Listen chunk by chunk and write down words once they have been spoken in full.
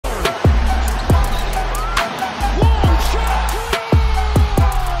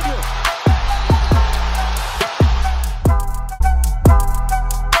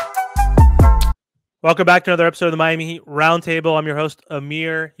Welcome back to another episode of the Miami Heat Roundtable. I'm your host,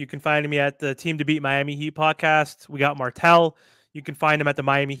 Amir. You can find me at the Team to Beat Miami Heat podcast. We got Martel. You can find him at the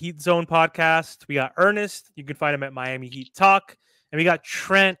Miami Heat Zone podcast. We got Ernest. You can find him at Miami Heat Talk. And we got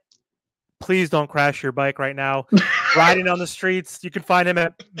Trent. Please don't crash your bike right now. Riding on the streets. You can find him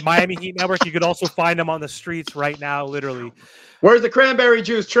at Miami Heat Network. You could also find him on the streets right now, literally. Where's the cranberry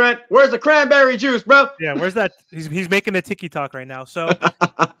juice, Trent? Where's the cranberry juice, bro? Yeah, where's that? He's making a tiki talk right now. So...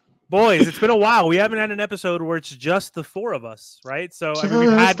 Boys, it's been a while. We haven't had an episode where it's just the four of us, right? So I mean,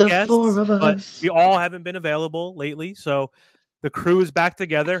 we've had guests, but we all haven't been available lately. So the crew is back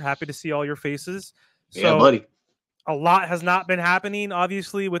together. Happy to see all your faces. So yeah, buddy. A lot has not been happening,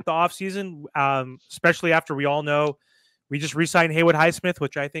 obviously, with the offseason, especially after we all know we just re-signed Haywood Highsmith,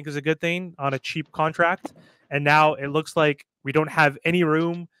 which I think is a good thing, on a cheap contract. And now it looks like we don't have any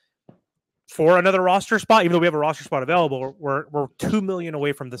room for another roster spot, even though we have a roster spot available. We're $2 million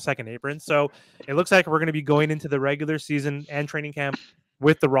away from the second apron. So it looks like we're going to be going into the regular season and training camp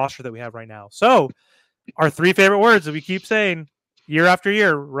with the roster that we have right now. So our three favorite words that we keep saying year after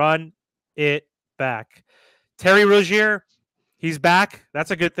year: run it back. Terry Rozier, he's back.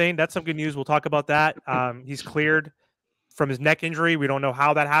 That's a good thing. That's some good news. We'll talk about that. He's cleared from his neck injury. We don't know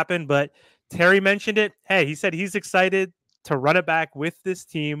how that happened, but Terry mentioned it. Hey, he said he's excited to run it back with this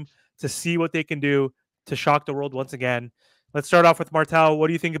team, to see what they can do to shock the world once again. Let's start off with Martel. What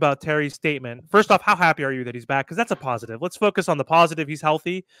do you think about Terry's statement? First off, how happy are you that he's back? Because that's a positive. Let's focus on the positive. He's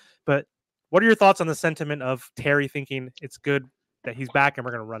healthy. But what are your thoughts on the sentiment of Terry thinking it's good that he's back and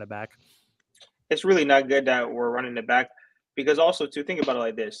we're going to run it back? It's really not good that we're running it back, because also, to think about it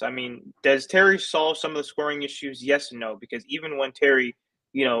like this, I mean, does Terry solve some of the scoring issues? Yes and no, because even when Terry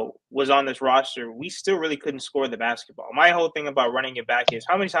was on this roster, we still really couldn't score the basketball. My whole thing about running it back is,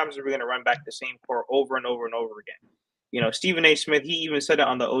 how many times are we going to run back the same core over and over and over again? Stephen A. Smith, he even said it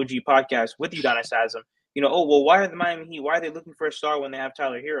on the OG podcast with Udonis Haslam. Why are the Miami Heat, why are they looking for a star when they have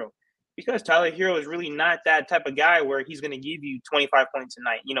Tyler Hero? Because Tyler Hero is really not that type of guy where he's going to give you 25 points a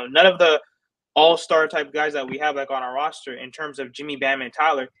night. None of the all-star type guys that we have like on our roster in terms of Jimmy, Bam, and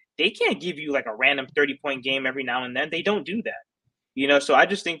Tyler, they can't give you like a random 30-point game every now and then. They don't do that. So I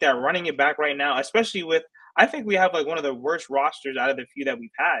just think that running it back right now, especially with, I think we have like one of the worst rosters out of the few that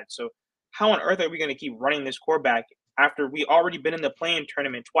we've had. So how on earth are we going to keep running this core back after we already been in the play-in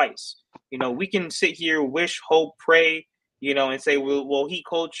tournament twice? We can sit here, wish, hope, pray, and say, well, Heat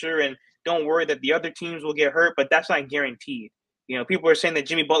culture, and don't worry that the other teams will get hurt, but that's not guaranteed. People are saying that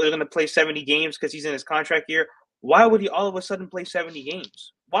Jimmy Butler is going to play 70 games because he's in his contract year. Why would he all of a sudden play 70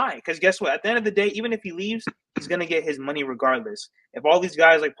 games? Why? Because guess what? At the end of the day, even if he leaves, he's going to get his money regardless. If all these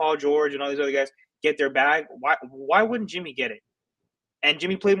guys like Paul George and all these other guys get their bag, why wouldn't Jimmy get it? And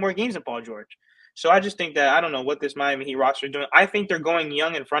Jimmy played more games than Paul George. So I just think that, I don't know what this Miami Heat roster is doing. I think they're going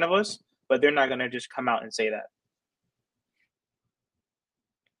young in front of us, but they're not going to just come out and say that.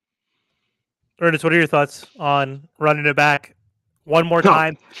 Ernest, what are your thoughts on running it back one more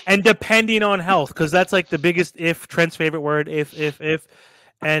time and depending on health? Because that's like the biggest if, Trent's favorite word, if.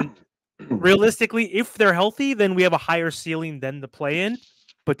 And realistically, if they're healthy, then we have a higher ceiling than the play-in.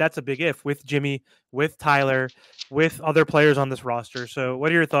 But that's a big if with Jimmy, with Tyler, with other players on this roster. So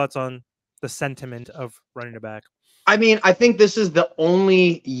what are your thoughts on the sentiment of running it back? I mean, I think this is the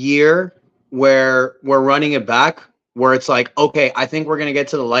only year where we're running it back where it's like, okay, I think we're going to get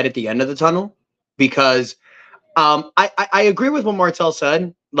to the light at the end of the tunnel, because I agree with what Martel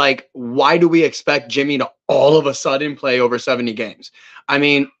said. Like, why do we expect Jimmy to all of a sudden play over 70 games? I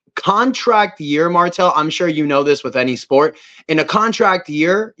mean, contract year, Martel, I'm sure you know this with any sport. In a contract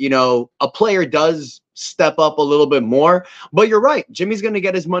year, a player does step up a little bit more. But you're right. Jimmy's going to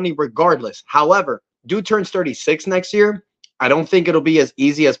get his money regardless. However, dude turns 36 next year. I don't think it'll be as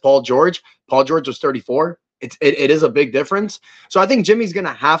easy as Paul George. Paul George was 34. It is a big difference. So I think Jimmy's going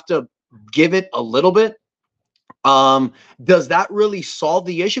to have to give it a little bit. Does that really solve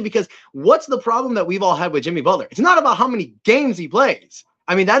the issue? Because what's the problem that we've all had with Jimmy Butler? It's not about how many games he plays.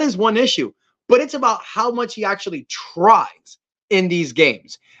 I mean, that is one issue, but it's about how much he actually tries in these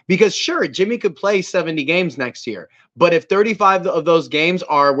games. Because sure, Jimmy could play 70 games next year, but if 35 of those games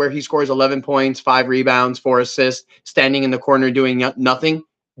are where he scores 11 points, 5 rebounds, 4 assists, standing in the corner doing nothing,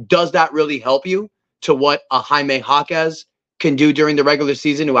 does that really help you to what a Jaime Jaquez can do during the regular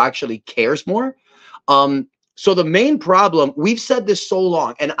season, who actually cares more? So the main problem, we've said this so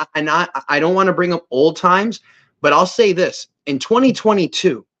long, and I don't want to bring up old times, but I'll say this. In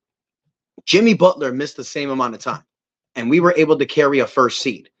 2022, Jimmy Butler missed the same amount of time, and we were able to carry a first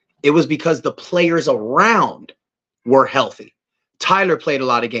seed. It was because the players around were healthy. Tyler played a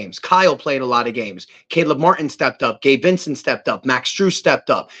lot of games. Kyle played a lot of games. Caleb Martin stepped up. Gabe Vincent stepped up. Max Strus stepped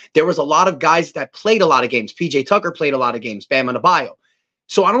up. There was a lot of guys that played a lot of games. PJ Tucker played a lot of games. Bam Adebayo.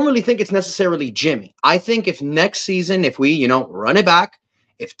 So I don't really think it's necessarily Jimmy. I think if next season, if we, run it back,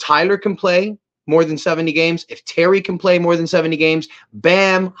 if Tyler can play more than 70 games, if Terry can play more than 70 games,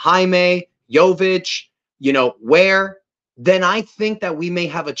 Bam, Jaime, Jovic, Ware, then I think that we may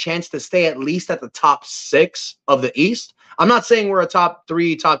have a chance to stay at least at the top 6 of the East. I'm not saying we're a top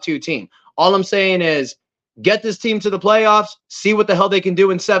 3, top 2 team. All I'm saying is get this team to the playoffs, see what the hell they can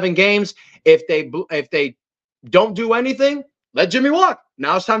do in 7 games. If they don't do anything, let Jimmy walk.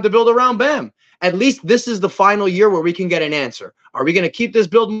 Now it's time to build around Bam. At least this is the final year where we can get an answer. Are we going to keep this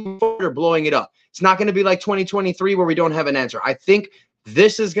build moving forward or blowing it up? It's not going to be like 2023 where we don't have an answer. I think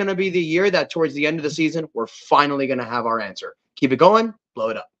this is going to be the year that towards the end of the season, we're finally going to have our answer. Keep it going, blow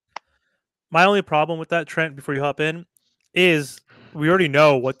it up. My only problem with that, Trent, before you hop in, is we already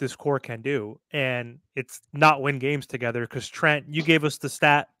know what this core can do, and it's not win games together because, Trent, you gave us the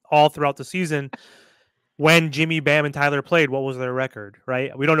stat all throughout the season. When Jimmy, Bam, and Tyler played, what was their record,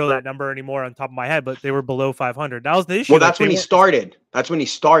 right? We don't know that number anymore on top of my head, but they were below 500. That was the issue. Well, that's when he started. That's when he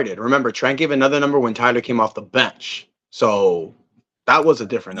started. Remember, Trent gave another number when Tyler came off the bench. So that was a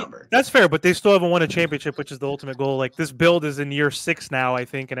different number. That's fair, but they still haven't won a championship, which is the ultimate goal. Like, this build is in year 6 now, I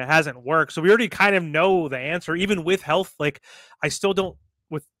think, and it hasn't worked. So we already kind of know the answer, even with health. Like, I still don't,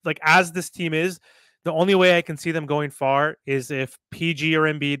 as this team is, the only way I can see them going far is if PG or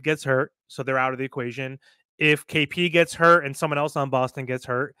Embiid gets hurt, so they're out of the equation. If KP gets hurt and someone else on Boston gets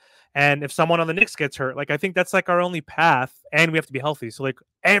hurt, and if someone on the Knicks gets hurt, I think that's our only path, and we have to be healthy. So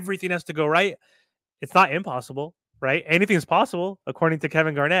everything has to go right. It's not impossible, right? Anything's possible according to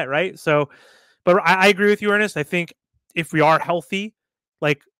Kevin Garnett, right? So, but I agree with you, Ernest. I think if we are healthy,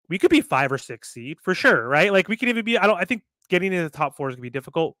 we could be 5 or 6 seed for sure, right? We could even be. I think getting into the top 4 is gonna be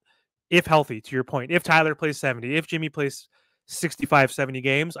difficult if healthy. To your point, if Tyler plays 70, if Jimmy plays 65, 70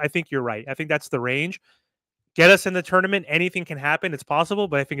 games, I think you're right. I think that's the range. Get us in the tournament. Anything can happen. It's possible,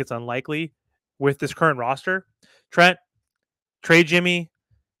 but I think it's unlikely with this current roster. Trent, trade Jimmy.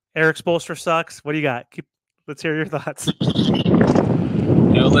 Eric Spoelstra sucks. What do you got? Let's hear your thoughts.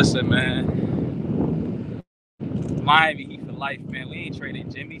 Yo, listen, man. Miami Heat for life, man. We ain't trading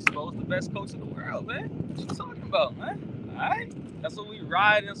Jimmy. Spoelstra, the best coach in the world, man. What you talking about, man? All right? That's what we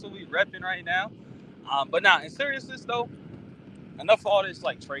riding. That's what we repping right now. But now, in seriousness, though, enough of all this,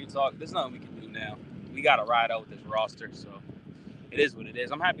 trade talk. There's nothing we can do now. We got to ride out with this roster, so it is what it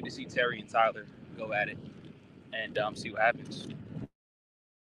is. I'm happy to see Terry and Tyler go at it and see what happens.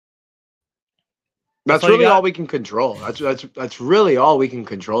 That's really all we can control. That's really all we can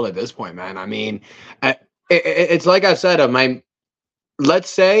control at this point, man. I mean, it's like I said, let's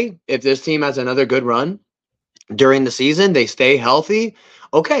say if this team has another good run during the season, they stay healthy.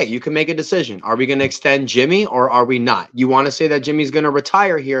 Okay, you can make a decision. Are we going to extend Jimmy or are we not? You want to say that Jimmy's going to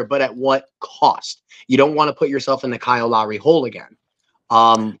retire here, but at what cost? You don't want to put yourself in the Kyle Lowry hole again.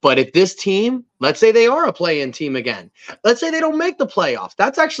 But if this team, let's say they are a play-in team again, let's say they don't make the playoffs.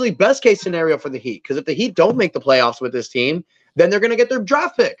 That's actually best case scenario for the Heat. Because if the Heat don't make the playoffs with this team, then they're going to get their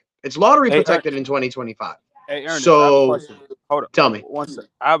draft pick. It's lottery protected in 2025. Hey, Ernest, so I have a question. Hold up. Tell me. One second.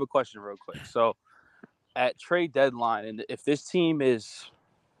 I have a question real quick. So at trade deadline, and if this team is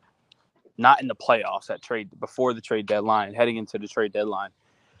not in the playoffs before the trade deadline, heading into the trade deadline,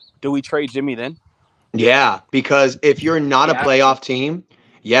 do we trade Jimmy then? Yeah, because if you're not a playoff team,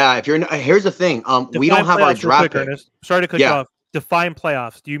 if you're not, here's the thing. We don't have our draft pick. Sorry to cut you off. Define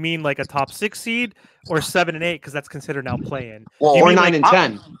playoffs. Do you mean a top 6 seed or 7 and 8? Because that's considered now play-in. Well, or 9 and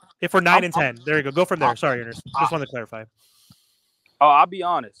 10. If we're 9 and 10, there you go. Go from there. Sorry, Ernest. Just wanted to clarify. Oh, I'll be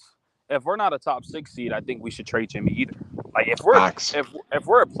honest. If we're not a top 6 seed, I think we should trade Jimmy either. If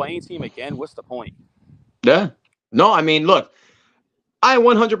we're a playing team again, what's the point? Yeah. No, I mean, look. I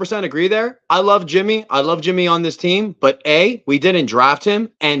 100% agree there. I love Jimmy. I love Jimmy on this team. But A, we didn't draft him.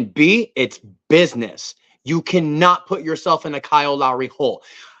 And B, it's business. You cannot put yourself in a Kyle Lowry hole.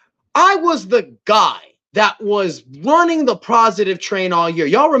 I was the guy that was running the positive train all year.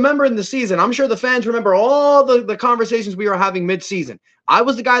 Y'all remember in the season, I'm sure the fans remember all the conversations we were having mid-season. I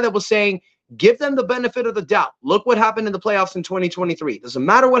was the guy that was saying, give them the benefit of the doubt. Look what happened in the playoffs in 2023. Doesn't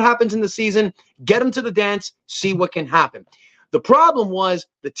matter what happens in the season. Get them to the dance. See what can happen. The problem was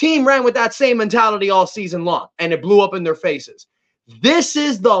the team ran with that same mentality all season long, and it blew up in their faces. This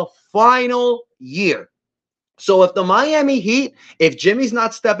is the final year. So if the Miami Heat, if Jimmy's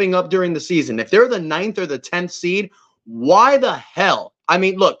not stepping up during the season, if they're the 9th or the 10th seed, why the hell? I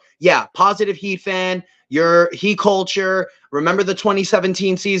mean, look, yeah, positive Heat fan. your Heat culture. Remember the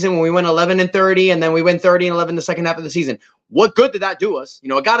 2017 season when we went 11-30 and then we went 30-11 the second half of the season. What good did that do us? You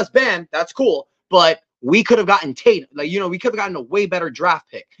know, it got us Bam. That's cool. But we could have gotten Tate. Like, you know, we could have gotten a way better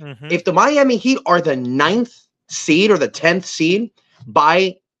draft pick. Mm-hmm. If the Miami Heat are the 9th seed or the 10th seed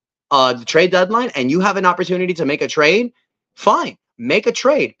by the trade deadline and you have an opportunity to make a trade, fine, make a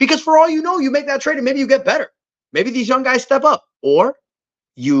trade. Because for all you know, you make that trade and maybe you get better. Maybe these young guys step up. Or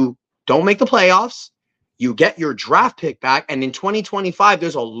you don't make the playoffs, you get your draft pick back, and in 2025,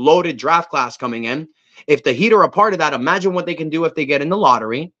 there's a loaded draft class coming in. If the Heat are a part of that, imagine what they can do if they get in the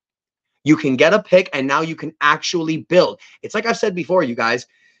lottery. You can get a pick, and now you can actually build. It's like I've said before, you guys,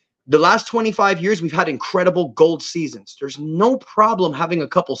 the last 25 years, we've had incredible gold seasons. There's no problem having a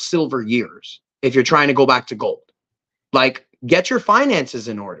couple silver years if you're trying to go back to gold. Like, get your finances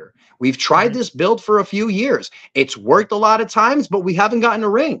in order. We've tried this build for a few years. It's worked a lot of times, but we haven't gotten a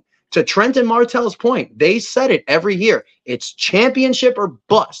ring. To Trent and Martell's point, they said it every year. It's championship or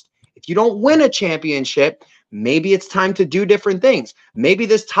bust. If you don't win a championship, maybe it's time to do different things. Maybe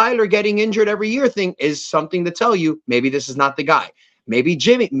this Tyler getting injured every year thing is something to tell you, maybe this is not the guy. Maybe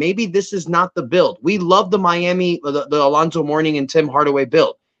Jimmy, maybe this is not the build. We love the Miami, the Alonzo Mourning and Tim Hardaway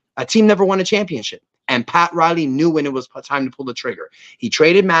build. A team never won a championship. And Pat Riley knew when it was time to pull the trigger. He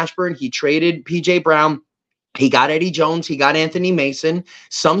traded Mashburn. He traded P.J. Brown. He got Eddie Jones. He got Anthony Mason.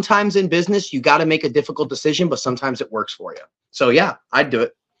 Sometimes in business, you got to make a difficult decision, but sometimes it works for you. So, yeah, I'd do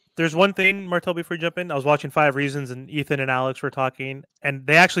it. There's one thing, Martel, before you jump in. I was watching 5 Reasons, and Ethan and Alex were talking, and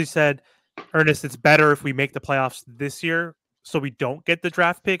they actually said, Ernest, it's better if we make the playoffs this year so we don't get the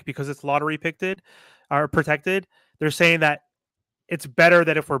draft pick because it's lottery protected. They're saying that it's better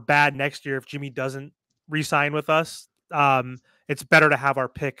that if we're bad next year, if Jimmy doesn't re-sign with us, it's better to have our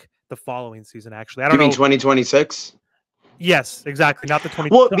pick the following season. Actually, I don't know. You mean 2026? Yes, exactly. Not the 20.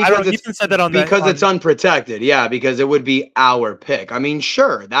 Well, because Ethan said that on it's unprotected. Yeah, because it would be our pick. I mean,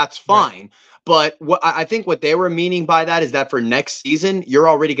 sure, that's fine. Right. But what I think what they were meaning by that is that for next season, you're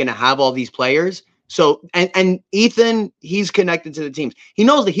already going to have all these players. So, and Ethan, he's connected to the teams. He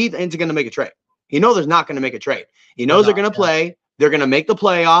knows the Heat ain't going to make a trade. He knows there's not going to make a trade. He knows they're going to play. They're going to make the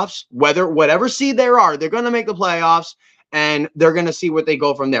playoffs, whatever seed they are, they're going to make the playoffs, and they're going to see what they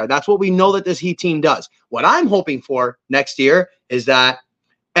go from there. That's what we know that this Heat team does. What I'm hoping for next year is that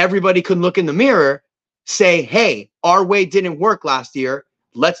everybody can look in the mirror, say, hey, our way didn't work last year.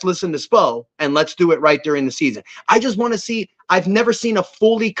 Let's listen to Spo, and let's do it right during the season. I just want to see – I've never seen a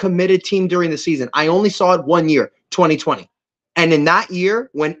fully committed team during the season. I only saw it one year, 2020. And in that year,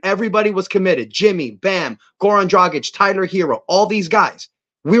 when everybody was committed, Jimmy, Bam, Goran Dragic, Tyler Hero, all these guys,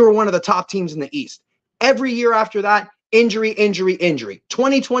 we were one of the top teams in the East. Every year after that, injury.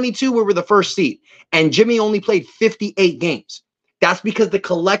 2022, we were the first seed, and Jimmy only played 58 games. That's because the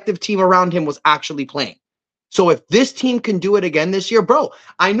collective team around him was actually playing. So if this team can do it again this year, bro,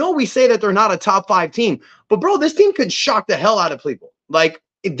 I know we say that they're not a top 5 team, but bro, this team could shock the hell out of people. Like,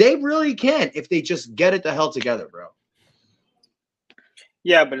 they really can if they just get it the hell together, bro.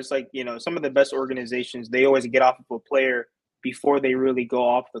 Yeah, but it's like, you know, some of the best organizations, they always get off of a player before they really go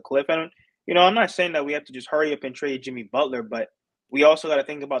off the cliff. And, you know, I'm not saying that we have to just hurry up and trade Jimmy Butler, but we also got to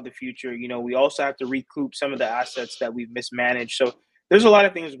think about the future. You know, we also have to recoup some of the assets that we've mismanaged. So there's a lot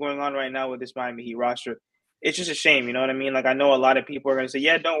of things going on right now with this Miami Heat roster. It's just a shame, you know what I mean? Like, I know a lot of people are going to say,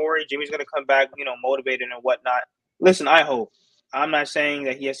 yeah, don't worry, Jimmy's going to come back, you know, motivated and whatnot. Listen, I hope. I'm not saying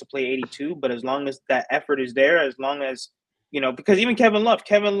that he has to play 82, but as long as that effort is there, as long as, you know, because even Kevin Love,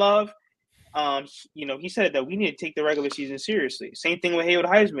 you know, he said that we need to take the regular season seriously. Same thing with Haywood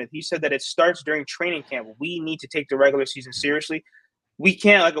Highsmith. He said that it starts during training camp. We need to take the regular season seriously. We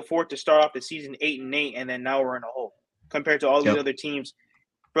can't like afford to start off the season 8-8 and then now we're in a hole compared to all these other teams.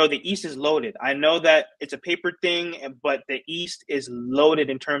 Bro, the East is loaded. I know that it's a paper thing, but the East is loaded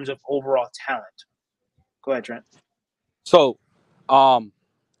in terms of overall talent. Go ahead, Trent. So,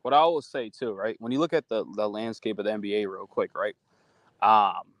 what I always say too, right? When you look at the landscape of the NBA real quick, right?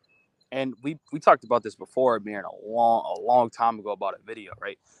 And we talked about this before, man, a long time ago about a video,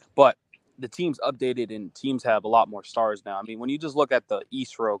 right? But the team's updated and teams have a lot more stars now. I mean, when you just look at the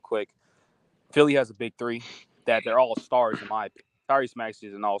East real quick, Philly has a big 3 that they're all stars in my opinion. Tyrese Maxey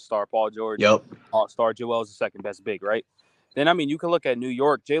is an all-star. Paul George, all-star. Joel's the second best big, right? Then, I mean, you can look at New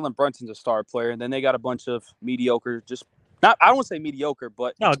York. Jalen Brunson's a star player, and then they got a bunch of mediocre, I don't want to say mediocre,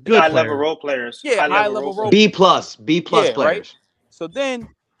 but good high-level role players. Yeah, high-level role B plus players. Right? So then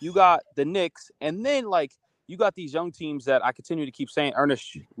you got the Knicks, and then, like, you got these young teams that I continue to keep saying,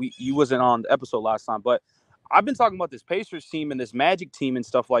 Ernest, you wasn't on the episode last time, but I've been talking about this Pacers team and this Magic team and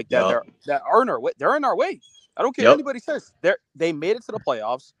stuff like that. That are in our way. They're in our way. I don't care what anybody says. They made it to the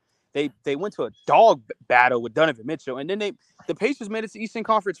playoffs. they went to a dog battle with Donovan Mitchell, and then the Pacers made it to Eastern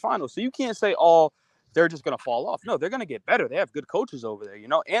Conference Finals. So you can't say, oh, they're just going to fall off. No, they're going to get better. They have good coaches over there,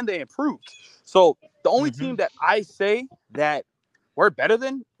 and they improved. So the only team that I say that we're better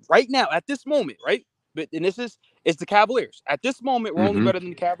than right now at this moment, right? And this is the Cavaliers. At this moment, we're only better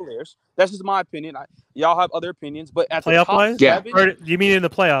than the Cavaliers. That's just my opinion. Y'all have other opinions, but at the top 7, or you mean in the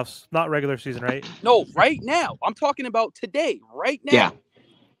playoffs, not regular season, right? No, right now. I'm talking about today, right now. Yeah.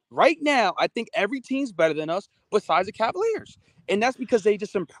 Right now, I think every team's better than us besides the Cavaliers. And that's because they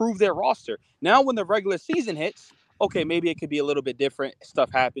just improved their roster. Now, when the regular season hits, okay, maybe it could be a little bit different.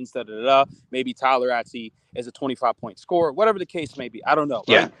 Stuff happens, Maybe Tyler actually is a 25-point scorer, whatever the case may be. I don't know,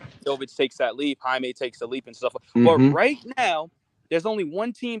 right? Jovic takes that leap, Jaime takes the leap and stuff. But right now, there's only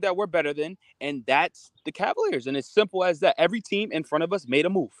one team that we're better than, and that's the Cavaliers. And it's simple as that. Every team in front of us made a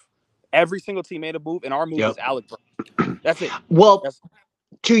move. Every single team made a move, and our move was Alec Burks. That's it. Well,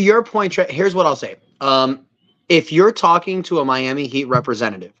 to your point, Trent, here's what I'll say. If you're talking to a Miami Heat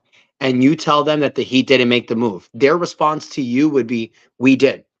representative and you tell them that the Heat didn't make the move, their response to you would be, we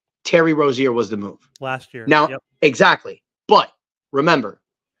did. Terry Rozier was the move. Last year. Now, exactly. But remember,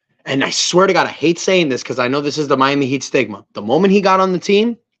 and I swear to God, I hate saying this because I know this is the Miami Heat stigma. The moment he got on the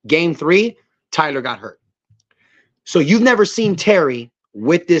team, game 3, Tyler got hurt. So you've never seen Terry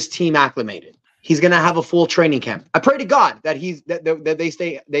with this team acclimated. He's going to have a full training camp. I pray to God that they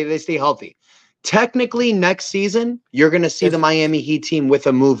stay healthy. Technically, next season, you're going to see the Miami Heat team with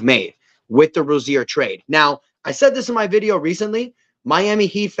a move made with the Rozier trade. Now, I said this in my video recently. Miami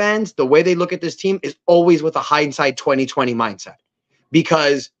Heat fans, the way they look at this team is always with a hindsight 2020 mindset.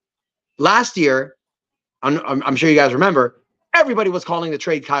 Because last year, I'm sure you guys remember, everybody was calling the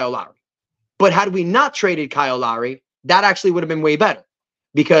trade Kyle Lowry. But had we not traded Kyle Lowry, that actually would have been way better.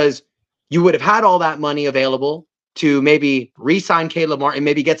 Because you would have had all that money available to maybe re-sign Caleb Martin,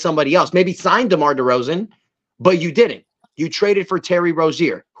 maybe get somebody else, maybe sign DeMar DeRozan, but you didn't. You traded for Terry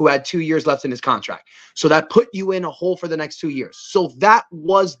Rozier, who had 2 years left in his contract. So that put you in a hole for the next 2 years. So that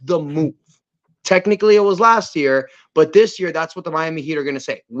was the move. Technically, it was last year, but this year, that's what the Miami Heat are going to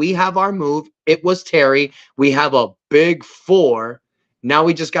say. We have our move. It was Terry. We have a big 4. Now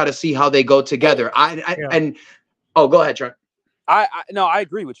we just got to see how they go together. And go ahead, Trent. No, I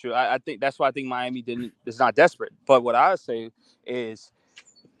agree with you. I think that's why I think Miami is not desperate. But what I say is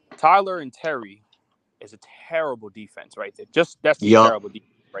Tyler and Terry is a terrible defense right there. That's terrible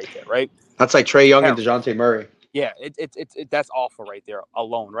defense right there, right? That's like Trae Young and DeJounte Murray. Yeah, that's awful right there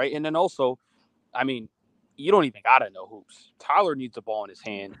alone, right? And then also, I mean, you don't even gotta know hoops. Tyler needs the ball in his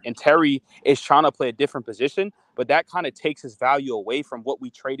hand, and Terry is trying to play a different position, but that kind of takes his value away from what we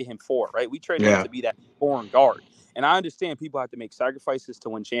traded him for, right? We traded him to be that foreign guard. And I understand people have to make sacrifices to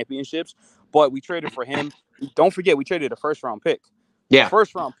win championships, but we traded for him. Don't forget, we traded a first-round pick. Yeah.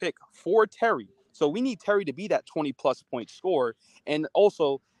 First-round pick for Terry. So we need Terry to be that 20-plus point scorer. And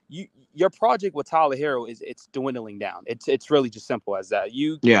also, your project with Tyler Herro it's dwindling down. It's really just simple as that.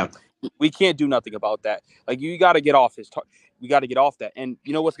 We can't do nothing about that. Like, you got to get off we got to get off that. And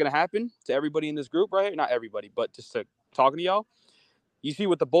you know what's going to happen to everybody in this group right here? Not everybody, but just to talking to y'all. You see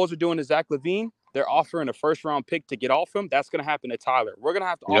what the Bulls are doing to Zach LaVine? They're offering a first-round pick to get off him. That's going to happen to Tyler. We're going to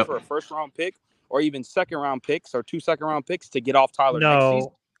have to offer a first-round pick or even second-round picks or 2 second-round picks to get off Tyler next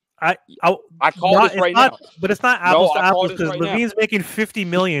season. I call this right now. But it's not apples to apples because LaVine's making $50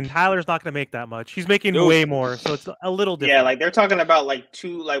 million. Tyler's not going to make that much. He's making way more, so it's a little different. Yeah, like they're talking about like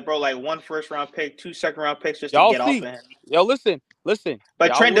 1 first-round pick, 2 second-round picks just to get off of him. Yo, listen.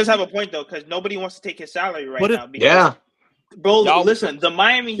 But Trent does have a point though, because nobody wants to take his salary now. Because, bro, listen, the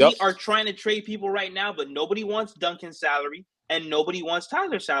Miami Heat are trying to trade people right now, but nobody wants Duncan's salary and nobody wants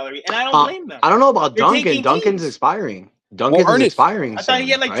Tyler's salary, and I don't blame them. I don't know about Duncan. Duncan's expiring. Duncan's expiring. I thought he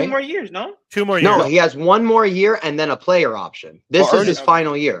had like 2 more years, no? 2 more years. No, he has 1 more year and then a player option. This is his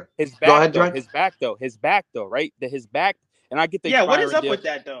final year. His back, go ahead, His back, though, right? His back, and I get the what is up with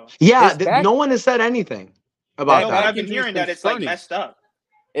that, though? Yeah, no one has said anything about that. I've been hearing that it's like messed up.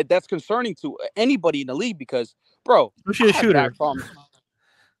 That's concerning to anybody in the league because, bro, especially a shooter.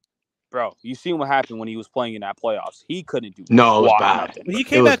 Bro, you seen what happened when he was playing in that playoffs. He couldn't do it was bad. He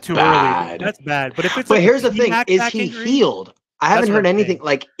came back too early. That's bad. But here's the thing: is he healed? I haven't heard anything.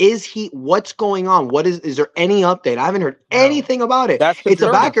 Like, what's going on? Is there any update? I haven't heard anything about it. It's a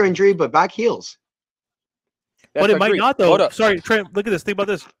back injury, but back heals. But it might not, though. Sorry, Trent, look at this. Think about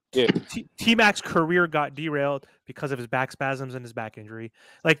this. Yeah. T-Mac's career got derailed because of his back spasms and his back injury.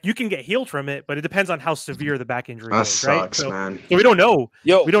 Like, you can get healed from it, but it depends on how severe the back injury is, sucks, right? Man. So we don't know.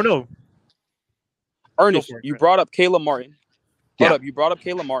 We don't know. Ernest, you brought up Caleb Martin. Hold up, you brought up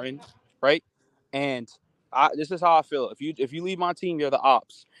Caleb Martin, right? And this is how I feel. If you leave my team, you're the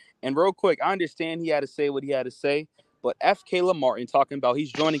ops. And real quick, I understand he had to say what he had to say, but F. Caleb Martin talking about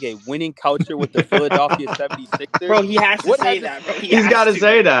he's joining a winning culture with the Philadelphia 76ers. Bro, he has to say that, bro. He's got to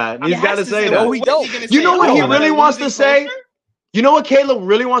say that. He's got to say that. No, he don't. You know what he really wants to say? You know what Caleb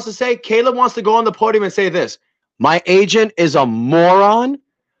really wants to say? Caleb wants to go on the podium and say this. My agent is a moron.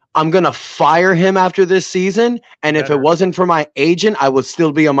 I'm going to fire him after this season. And if it wasn't for my agent, I would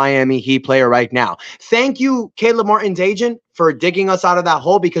still be a Miami Heat player right now. Thank you, Caleb Martin's agent, for digging us out of that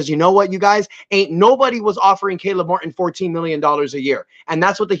hole, because you know what, you guys? Ain't nobody was offering Caleb Martin $14 million a year. And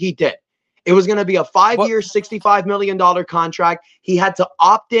that's what the Heat did. It was going to be a 5-year, $65 million contract. He had to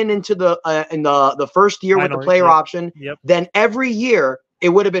opt into the first year with the player option. Yep. Then every year, it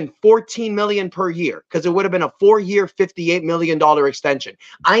would have been $14 million per year, because it would have been a 4-year, $58 million extension.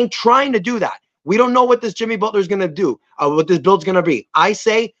 I ain't trying to do that. We don't know what this Jimmy Butler is going to do, what this build's going to be. I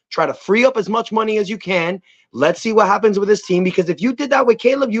say try to free up as much money as you can. Let's see what happens with this team, because if you did that with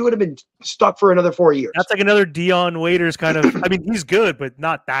Caleb, you would have been stuck for another 4 years. That's like another Dion Waiters kind of. I mean, he's good, but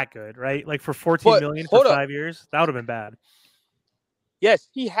not that good, right? Like for $14 million for 5 years, that would have been bad. Yes,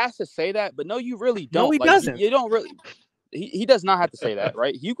 he has to say that, but no, you really don't. No, he doesn't. You don't really. He does not have to say that,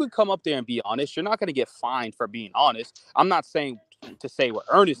 right? You could come up there and be honest. You're not going to get fined for being honest. I'm not saying to say what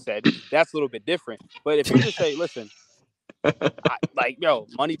Ernest said. That's a little bit different. But if you just say, listen,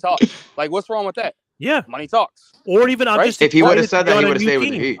 money talks. Like, what's wrong with that? Yeah. Money talks. Or even, I'm just if he would have said that, he would have stayed with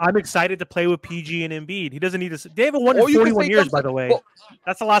the Heat. I'm excited to play with PG and Embiid. He doesn't need to. They haven't won in 41 years, by the way. Well,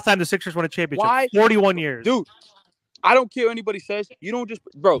 that's the last time the Sixers won a championship. Why? 41 years. Dude. I don't care what anybody says. You don't just,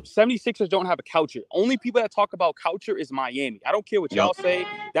 76ers don't have a culture. Only people that talk about culture is Miami. I don't care what y'all say.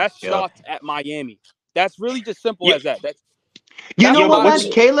 That's shots at Miami. That's really just simple as that. You know what,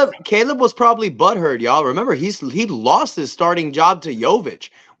 man? Caleb was probably butthurt, y'all. Remember, he lost his starting job to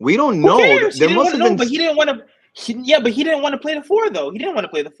Jovic. We don't know. There must have been, but he didn't want to. But he didn't want to play the 4, though. He didn't want to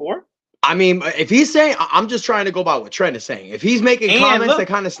play the 4. I mean, if he's saying, I'm just trying to go by what Trent is saying. If he's making comments that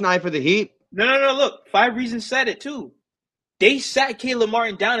kind of snipe for the Heat. No. Look, 5 Reasons said it too. They sat Caleb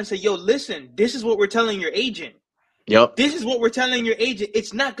Martin down and said, yo, listen, this is what we're telling your agent. Yep. This is what we're telling your agent.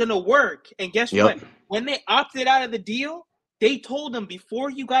 It's not going to work. And guess what? When they opted out of the deal, they told them,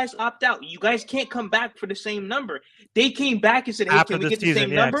 before you guys opt out, you guys can't come back for the same number. They came back and said, hey, can we get the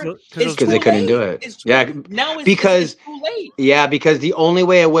same number? Because they couldn't do it. Now it's too late. Yeah, because the only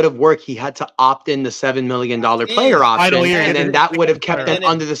way it would have worked, he had to opt in the $7 million player option, and then that would have kept him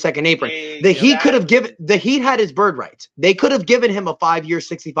under the second apron. The Heat could have given, the Heat had his bird rights. They could have given him a 5-year,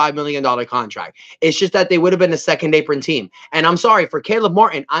 $65 million contract. It's just that they would have been a second apron team. And I'm sorry, for Caleb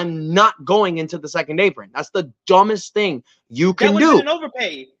Martin, I'm not going into the second apron. That's the dumbest thing you can do. An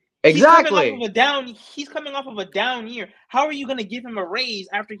overpay. Exactly. He's coming off of a down year. How are you going to give him a raise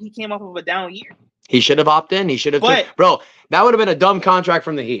after he came off of a down year? He should have opted in. He should have. Bro, that would have been a dumb contract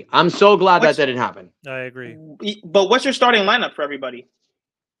from the Heat. I'm so glad that didn't happen. I agree. But what's your starting lineup for everybody?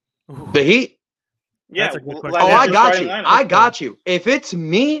 The Heat? Yeah. I got you. I got you. If it's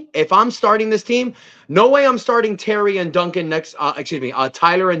me, if I'm starting this team, no way I'm starting Terry and Duncan next.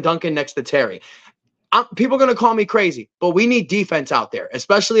 Tyler and Duncan next to Terry. People are going to call me crazy, but we need defense out there,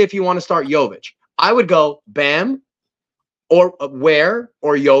 especially if you want to start Jovic. I would go Bam or Ware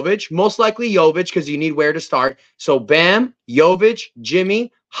or Jovic. Most likely Jovic, because you need Ware to start. So Bam, Jovic,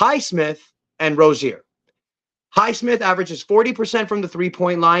 Jimmy, Highsmith, and Rozier. Highsmith averages 40% from the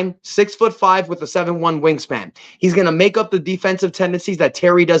three-point line, 6'5" with a 7'1" wingspan. He's going to make up the defensive tendencies that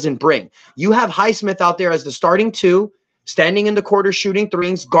Terry doesn't bring. You have Highsmith out there as the starting 2, standing in the quarter, shooting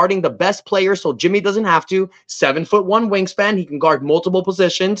threes, guarding the best player so Jimmy doesn't have to. 7'1" wingspan. He can guard multiple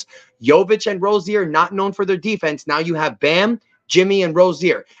positions. Jovic and Rozier, not known for their defense. Now you have Bam, Jimmy, and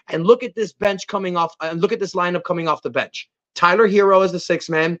Rozier. And look at this bench coming off. Look at this lineup coming off the bench. Tyler Hero as the 6th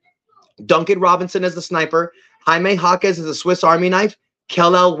man. Duncan Robinson as the sniper. Jaime Jaquez as the Swiss Army knife.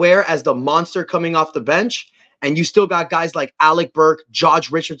 Kel'el Ware as the monster coming off the bench. And you still got guys like Alec Burke,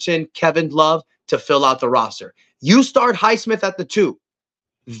 Josh Richardson, Kevin Love to fill out the roster. You start Highsmith at the 2.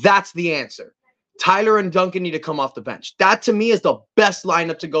 That's the answer. Tyler and Duncan need to come off the bench. That, to me, is the best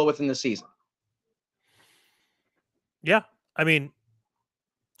lineup to go with in the season. Yeah. I mean,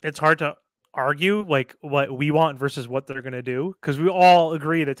 it's hard to argue like what we want versus what they're going to do, because we all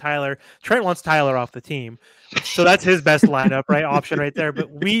agree that Trent wants Tyler off the team. So that's his best lineup, right? Option right there. But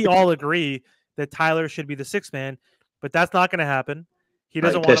we all agree that Tyler should be the 6th man, but that's not going to happen. He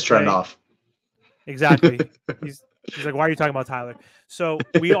doesn't want to play. Trent off. Exactly. He's like, why are you talking about Tyler? So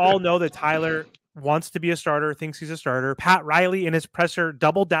we all know that Tyler wants to be a starter, thinks he's a starter. Pat Riley in his presser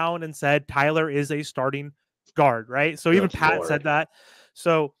doubled down and said Tyler is a starting guard, right? So even Pat said that.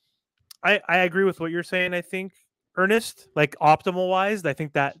 So I agree with what you're saying. I think Ernest, like optimal wise. I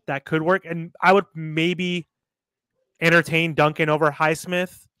think that could work, and I would maybe entertain Duncan over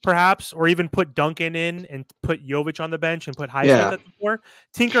Highsmith, perhaps, or even put Duncan in and put Jovic on the bench and put Highsmith at the 4.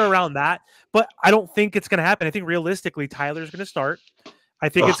 Tinker around that, but I don't think it's going to happen. I think realistically, Tyler's going to start. I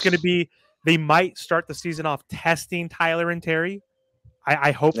think it's going to be. They might start the season off testing Tyler and Terry.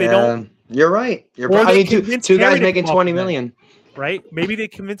 I hope they don't. You're right. I mean, two guys making $20 million. Right? Maybe they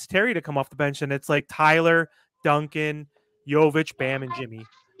convince Terry to come off the bench, and it's like Tyler, Duncan, Jovic, Bam, and Jimmy.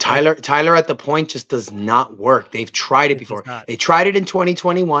 Tyler at the point just does not work. They've tried it before. They tried it in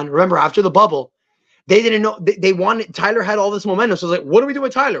 2021. Remember, after the bubble, they didn't know they wanted. Tyler had all this momentum. So it's like, what do we do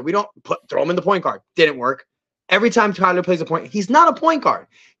with Tyler? We don't throw him in the point guard. Didn't work. Every time Tyler plays a point, he's not a point guard.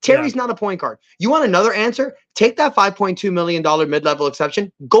 Terry's not a point guard. You want another answer? Take that $5.2 million mid-level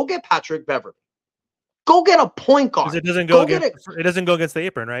exception. Go get Patrick Beverley. Go get a point guard. It doesn't go against the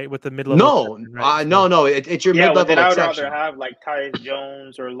apron, right? With the mid-level. No, exception, right? No. It's your mid-level exception. I would rather have like Tyus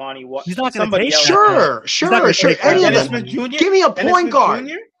Jones or Lonnie Watt. He's not somebody else. Sure. Any of them. Give me a point guard.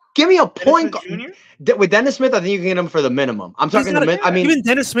 Give me a point guard. With Dennis Smith, I think you can get him for the minimum. I'm talking even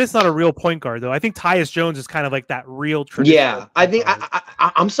Dennis Smith's not a real point guard, though. I think Tyus Jones is kind of like that real traditional. Yeah, I think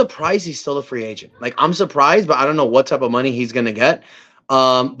I'm surprised he's still a free agent. Like, I'm surprised, but I don't know what type of money he's gonna get.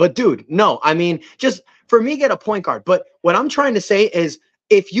 But dude, no, I mean, just for me, get a point guard. But what I'm trying to say is,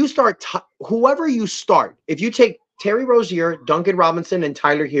 if you start whoever you start, if you take Terry Rozier, Duncan Robinson, and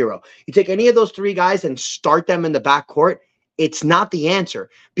Tyler Hero, you take any of those 3 guys and start them in the backcourt. It's not the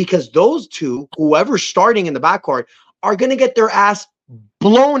answer, because those 2, whoever's starting in the backcourt, are going to get their ass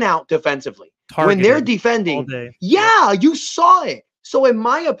blown out defensively. When they're defending. Yeah, you saw it. So in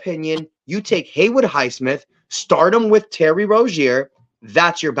my opinion, you take Haywood Highsmith, start him with Terry Rozier.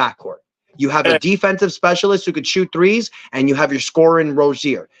 That's your backcourt. You have a defensive specialist who could shoot threes, and you have your scorer in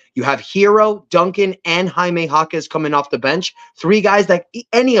Rozier. You have Hero, Duncan, and Jaime Jaquez coming off the bench. 3 guys that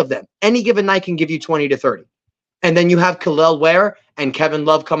any of them, any given night, can give you 20 to 30. And then you have Khalil Ware and Kevin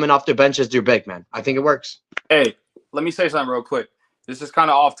Love coming off the bench as your big man. I think it works. Hey, let me say something real quick. This is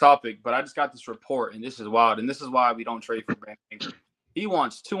kind of off topic, but I just got this report, and this is wild. And this is why we don't trade for Brandon Ingram. He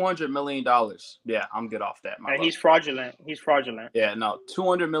wants $200 million. Yeah, I'm good off that. And he's fraudulent. Yeah, no,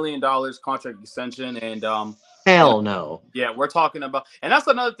 $200 million contract extension, and hell no. Yeah, we're talking about, and that's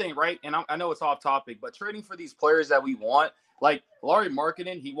another thing, right? And I know it's off topic, but trading for these players that we want. Like Larry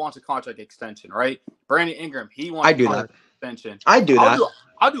Markkinen, he wants a contract extension, right? Brandon Ingram, he wants a contract extension. I do that.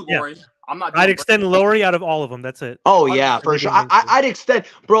 I'll do Laurie. I'm not. I'd extend Laurie out of all of them. That's it. Oh yeah, for sure. I'd extend,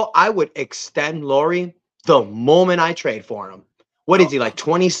 bro. I would extend Laurie the moment I trade for him. What is he, like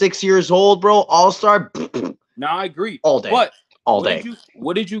 26 years old, bro? All-star. No, I agree. All day. But all day.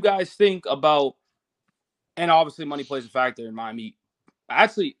 What did you guys think about? And obviously, money plays a factor in Miami.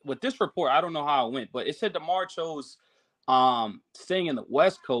 Actually, with this report, I don't know how it went, but it said DeMar chose staying in the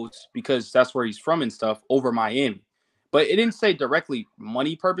West Coast because that's where he's from and stuff over Miami. But it didn't say directly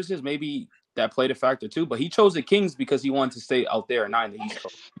money purposes. Maybe that played a factor too. But he chose the Kings because he wanted to stay out there and not in the East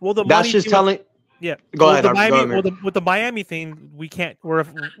Coast. Well, that's just telling. Yeah. Go ahead. With the Miami thing, we can't.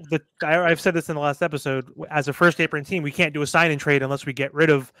 I've said this in the last episode. As a first apron team, we can't do a sign and trade unless we get rid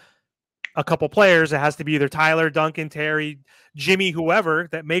of a couple players. It has to be either Tyler, Duncan, Terry, Jimmy, whoever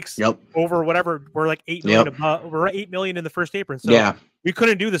that makes over whatever. We're like 8 million above. We're 8 million in the first apron, so we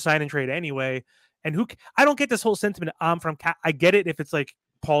couldn't do the sign and trade anyway. And I don't get this whole sentiment. I get it if it's like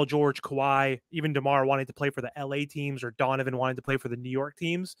Paul George, Kawhi, even DeMar wanting to play for the LA teams, or Donovan wanting to play for the New York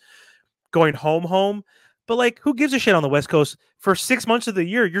teams, going home. But like, who gives a shit on the West Coast? For 6 months of the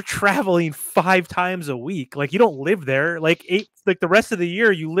year, you're traveling 5 times a week. Like, you don't live there. Like the rest of the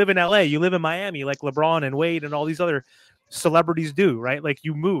year, you live in LA, you live in Miami, like LeBron and Wade and all these other celebrities do, right? Like,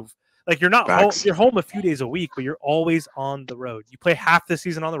 you move. Like, you're not home, you're home a few days a week, but you're always on the road. You play half the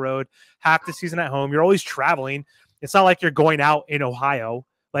season on the road, half the season at home. You're always traveling. It's not like you're going out in Ohio.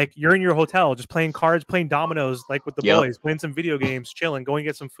 Like, you're in your hotel, just playing cards, playing dominoes, like with the boys, playing some video games, chilling, going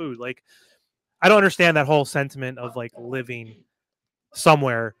get some food. Like, I don't understand that whole sentiment of like living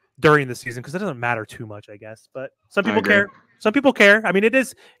somewhere during the season, because it doesn't matter too much, I guess. But some people care. Some people care. I mean, it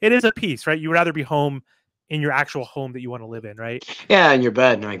is a piece, right? You would rather be home in your actual home that you want to live in, right? Yeah, in your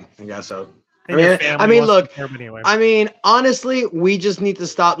bed. I guess so. I mean, look, I mean, honestly, we just need to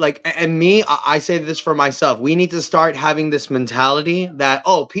stop. Like, and me, I say this for myself. We need to start having this mentality that,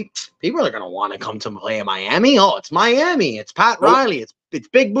 people are going to want to come to play in Miami. Oh, it's Miami. It's Pat Riley. It's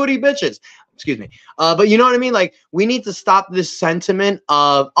big booty bitches. Excuse me. But you know what I mean? Like, we need to stop this sentiment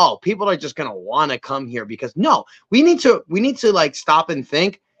of, people are just going to want to come here, because no, we need to like stop and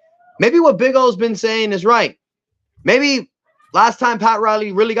think. Maybe what Big O's been saying is right. Maybe last time Pat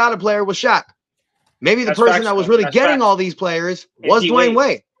Riley really got a player was Shaq. Maybe the That's person facts, that was though. really That's getting facts. all these players And was D-Wade. Dwayne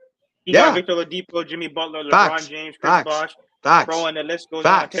Wade. You Yeah. got Victor Oladipo, Jimmy Butler, LeBron Facts. James, Chris Facts. Bosh, Facts. bro, and the list goes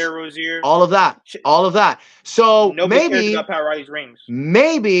Facts. on. Terry Rozier. All of that. All of that. So Nobody cares maybe about Pat Riley's rings.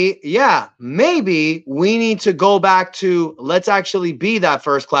 maybe we need to go back to let's actually be that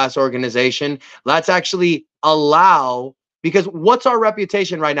first class organization. Let's actually allow, because what's our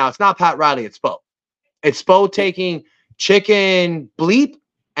reputation right now? It's not Pat Riley, it's Spo. It's Spo taking chicken bleep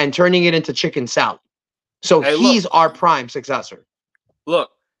and turning it into chicken salad. So Hey, he's look. our prime successor. Look,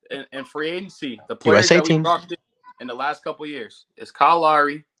 in free agency, the players USA that we team. brought in the last couple of years is Kyle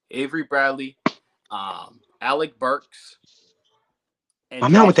Lowry, Avery Bradley, Alec Burks, and My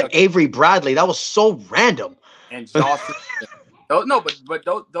man with Josh the Avery Bradley, that was so random. and Josh. No, but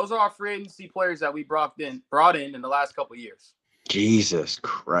those are our free agency players that we brought in the last couple of years. Jesus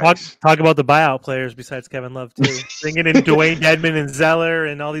Christ. Talk about the buyout players besides Kevin Love too. Bringing in Dwayne Dedmon and Zeller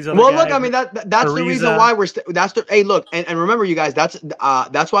and all these other guys. Well, look, I mean that's the reason why hey, look, and remember, you guys, that's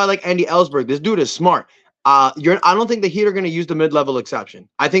why I like Andy Ellsberg. This dude is smart. I don't think the Heat are going to use the mid-level exception.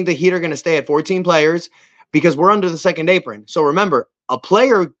 I think the Heat are going to stay at 14 players because we're under the second apron. So remember, a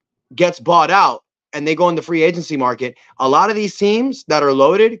player gets bought out and they go in the free agency market. A lot of these teams that are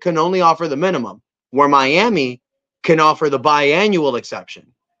loaded can only offer the minimum, where Miami can offer the biannual exception.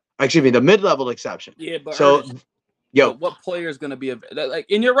 Excuse me, the mid-level exception. Yeah, but so, Ernest, yo, what player is going to be like?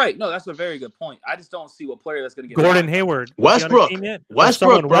 And you're right. No, that's a very good point. I just don't see what player that's going to get Gordon bought. Hayward, Westbrook,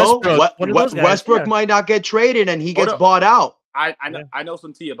 bro. Westbrook might not get traded and he gets bought out. I know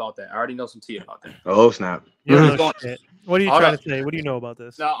some tea about that. I already know some tea about that. Oh snap! What are you trying to say? What do you know about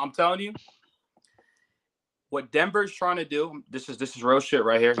this? No, I'm telling you. What Denver's trying to do, this is real shit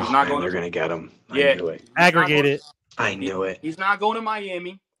right here. He's not going. They're gonna get him. Yeah, I knew it. Aggregate it. I knew it. He's not going to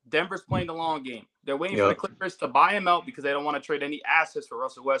Miami. Denver's playing the long game. They're waiting for the Clippers to buy him out because they don't want to trade any assets for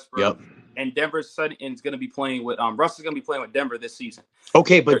Russell Westbrook. Yep. And Denver's going to be playing with Russell's going to be playing with Denver this season.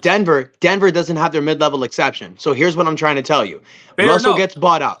 Okay, but Denver doesn't have their mid-level exception. So here's what I'm trying to tell you. Russell gets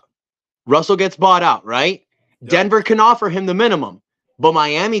bought out. Right? Yep. Denver can offer him the minimum, but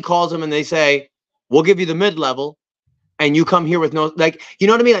Miami calls him and they say, "We'll give you the mid-level." And you come here with no, like, you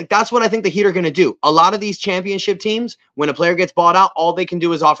know what I mean? Like, that's what I think the Heat are going to do. A lot of these championship teams, when a player gets bought out, all they can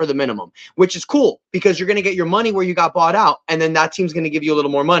do is offer the minimum, which is cool because you're going to get your money where you got bought out, and then that team's going to give you a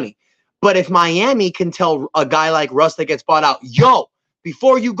little more money. But if Miami can tell a guy like Russ that gets bought out, yo,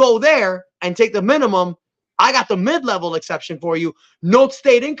 before you go there and take the minimum, I got the mid-level exception for you. No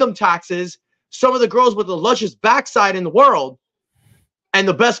state income taxes, some of the girls with the luscious backside in the world, and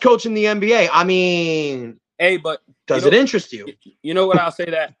the best coach in the NBA. I mean... Hey, but does it interest you? You know what I'll say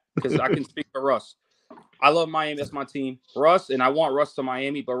that because I can speak for Russ. I love Miami. That's my team. Russ, and I want Russ to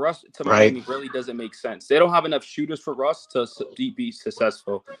Miami, but Russ to Miami really doesn't make sense. They don't have enough shooters for Russ to be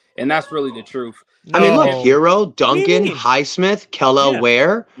successful, and that's really the truth. I mean, look, Hero, Duncan, Highsmith, Kella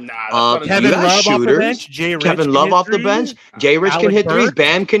Ware, Kevin Love off the bench, Kevin Love off the bench, Jay Rich can hit threes,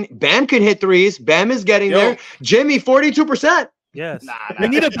 Bam can hit threes, Bam is getting there, Jimmy 42%. Yes. We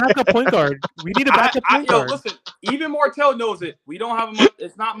need a backup point guard. We need a backup point guard. Listen, even Martell knows it. We don't have much.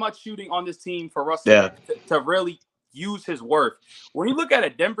 It's not much shooting on this team for Russ to really use his worth. When you look at a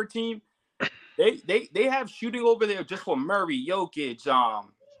Denver team, they have shooting over there just for Murray, Jokic,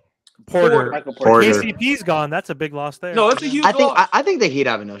 Porter. Porter. KCP's gone. That's a big loss there. No, it's a huge loss. I think the Heat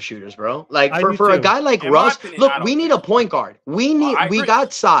have enough shooters, bro. Like for a guy like Russ, look, we need a point guard. We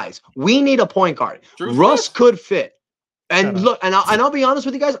got size. We need a point guard. Russ could fit. And look, and I'll be honest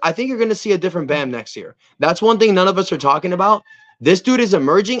with you guys, I think you're going to see a different Bam next year. That's one thing none of us are talking about. This dude is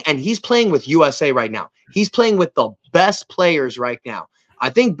emerging, and he's playing with USA right now. He's playing with the best players right now. I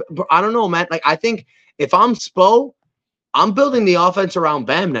don't know, man. Like, I think if I'm Spo, I'm building the offense around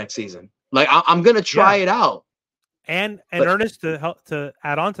Bam next season. Like, I'm going to try it out. And Ernest, to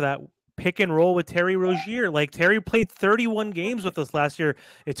add on to that, pick and roll with Terry Rozier. Like, Terry played 31 games with us last year.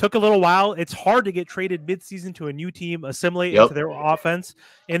 It took a little while. It's hard to get traded midseason to a new team, assimilate into their offense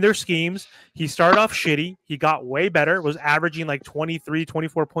and their schemes. He started off shitty. He got way better, was averaging like 23,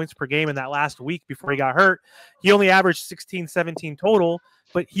 24 points per game in that last week before he got hurt. He only averaged 16, 17 total,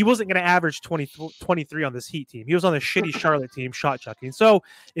 but he wasn't going to average 23 on this Heat team. He was on the shitty Charlotte team, shot chucking. So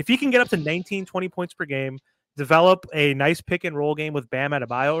if he can get up to 19, 20 points per game, develop a nice pick and roll game with Bam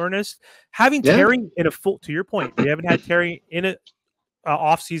Adebayo, Ernest, having Terry in a full, to your point, we haven't had Terry in a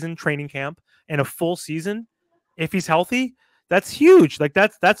off-season training camp and a full season. If he's healthy, that's huge. Like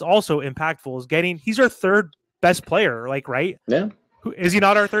that's also impactful. He's our third best player, like, right? Yeah. Is he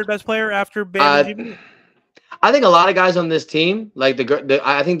not our third best player after Bam and Jimmy? I think a lot of guys on this team, like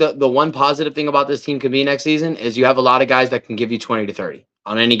I think the one positive thing about this team could be next season is you have a lot of guys that can give you 20 to 30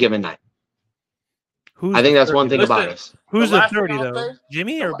 on any given night. I think that's one 30? thing about us. Who's The the last thing 30 I'll though? say-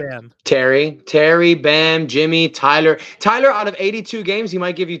 Jimmy or Bam? Terry, Bam, Jimmy, Tyler. Tyler, out of 82 games, he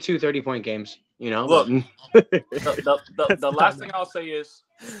might give you 2 30-point games. You know, Look, but- the last thing I'll say is,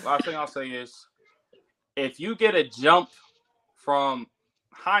 if you get a jump from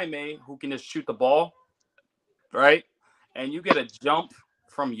Jaime, who can just shoot the ball, right, and you get a jump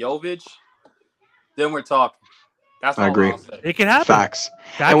from Jovic, then we're talking. That's I all agree. I'll say. It can happen. Facts.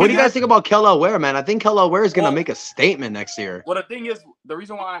 That And what can do you guys happen. think about Kel'el Ware, man? I think Kel'el Ware is going to Well- make a statement next year. Well, the thing is, the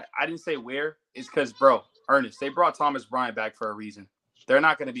reason why I didn't say Ware is because, bro, Ernest, they brought Thomas Bryant back for a reason. They're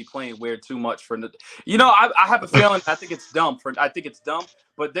not going to be playing Ware too much for. You know, I have a feeling. I think it's dumb.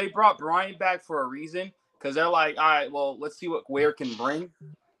 But they brought Bryant back for a reason because they're like, all right, well, let's see what Ware can bring.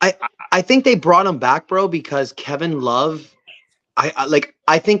 I think they brought him back, bro, because Kevin Love.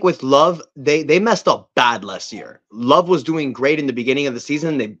 I think with Love, they messed up bad last year. Love was doing great in the beginning of the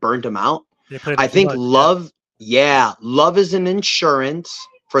season. They burnt him out. I think Love is an insurance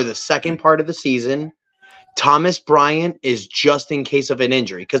for the second part of the season. Thomas Bryant is just in case of an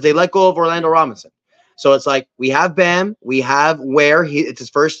injury because they let go of Orlando Robinson. So it's like we have Bam, we have Ware. It's his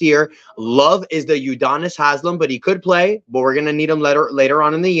first year. Love is the Udonis Haslem, but he could play, but we're gonna need him later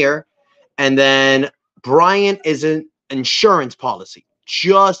on in the year. And then Bryant is an insurance policy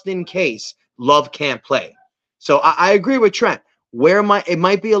just in case Love can't play. So I agree with Trent. It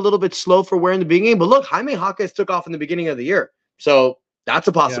might be a little bit slow for Ware in the beginning, but look, Jaime Jaquez took off in the beginning of the year, so that's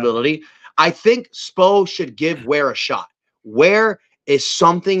a possibility. Yeah. I think Spo should give Ware a shot. Ware is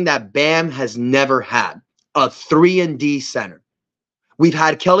something that Bam has never had, a 3-and-D center. We've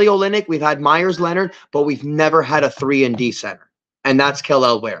had Kelly Olynyk, we've had Myers Leonard, but we've never had a 3-and-D center, and that's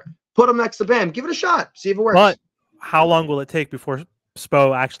Kel'el Ware. Put him next to Bam. Give it a shot. See if it works. But how long will it take before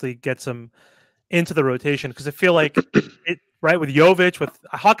Spo actually gets him into the rotation? Because I feel like right with Jovic, with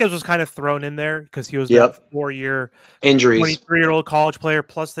Hawkins was kind of thrown in there because he was that 4-year injuries, 23-year-old college player,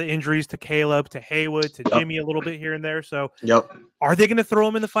 plus the injuries to Caleb, to Haywood, to Jimmy a little bit here and there. So are they going to throw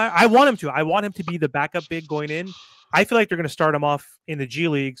him in the fire? I want him to. I want him to be the backup big going in. I feel like they're going to start him off in the G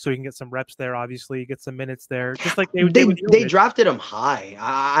League so he can get some reps there, obviously, get some minutes there, just like they drafted him high.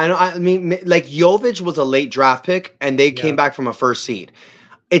 I mean, like Jovic was a late draft pick, and they came back from a first seed.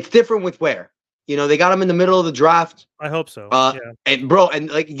 It's different with Ware. You know, they got him in the middle of the draft. I hope so. And bro, and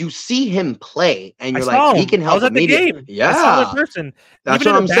like you see him play, and you're like, he can help. I was at the game. Yeah, I saw that person. That's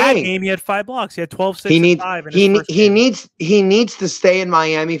even what in I'm bad saying. Game, he had 5 blocks. He had 12, 6, and 5. He needs to stay in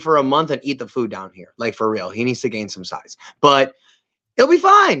Miami for a month and eat the food down here, like for real. He needs to gain some size, but he'll be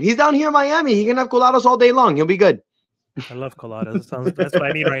fine. He's down here in Miami. He can have colados all day long. He'll be good. I love colados. That's what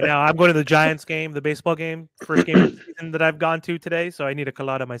I need right now. I'm going to the Giants game, the baseball game, first game of the season that I've gone to today, so I need a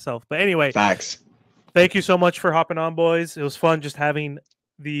colada myself. But anyway, facts. Thank you so much for hopping on, boys. It was fun just having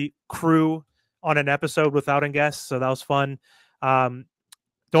the crew on an episode without a guest, so that was fun.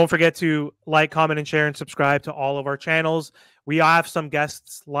 Don't forget to like, comment, and share, and subscribe to all of our channels. We have some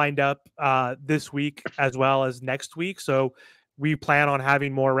guests lined up this week as well as next week, so we plan on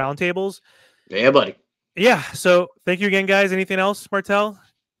having more roundtables. Yeah, buddy. Yeah, so thank you again, guys. Anything else, Martel?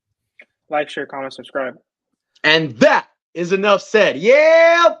 Like, share, comment, subscribe. And that is enough said.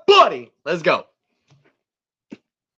 Yeah, buddy. Let's go.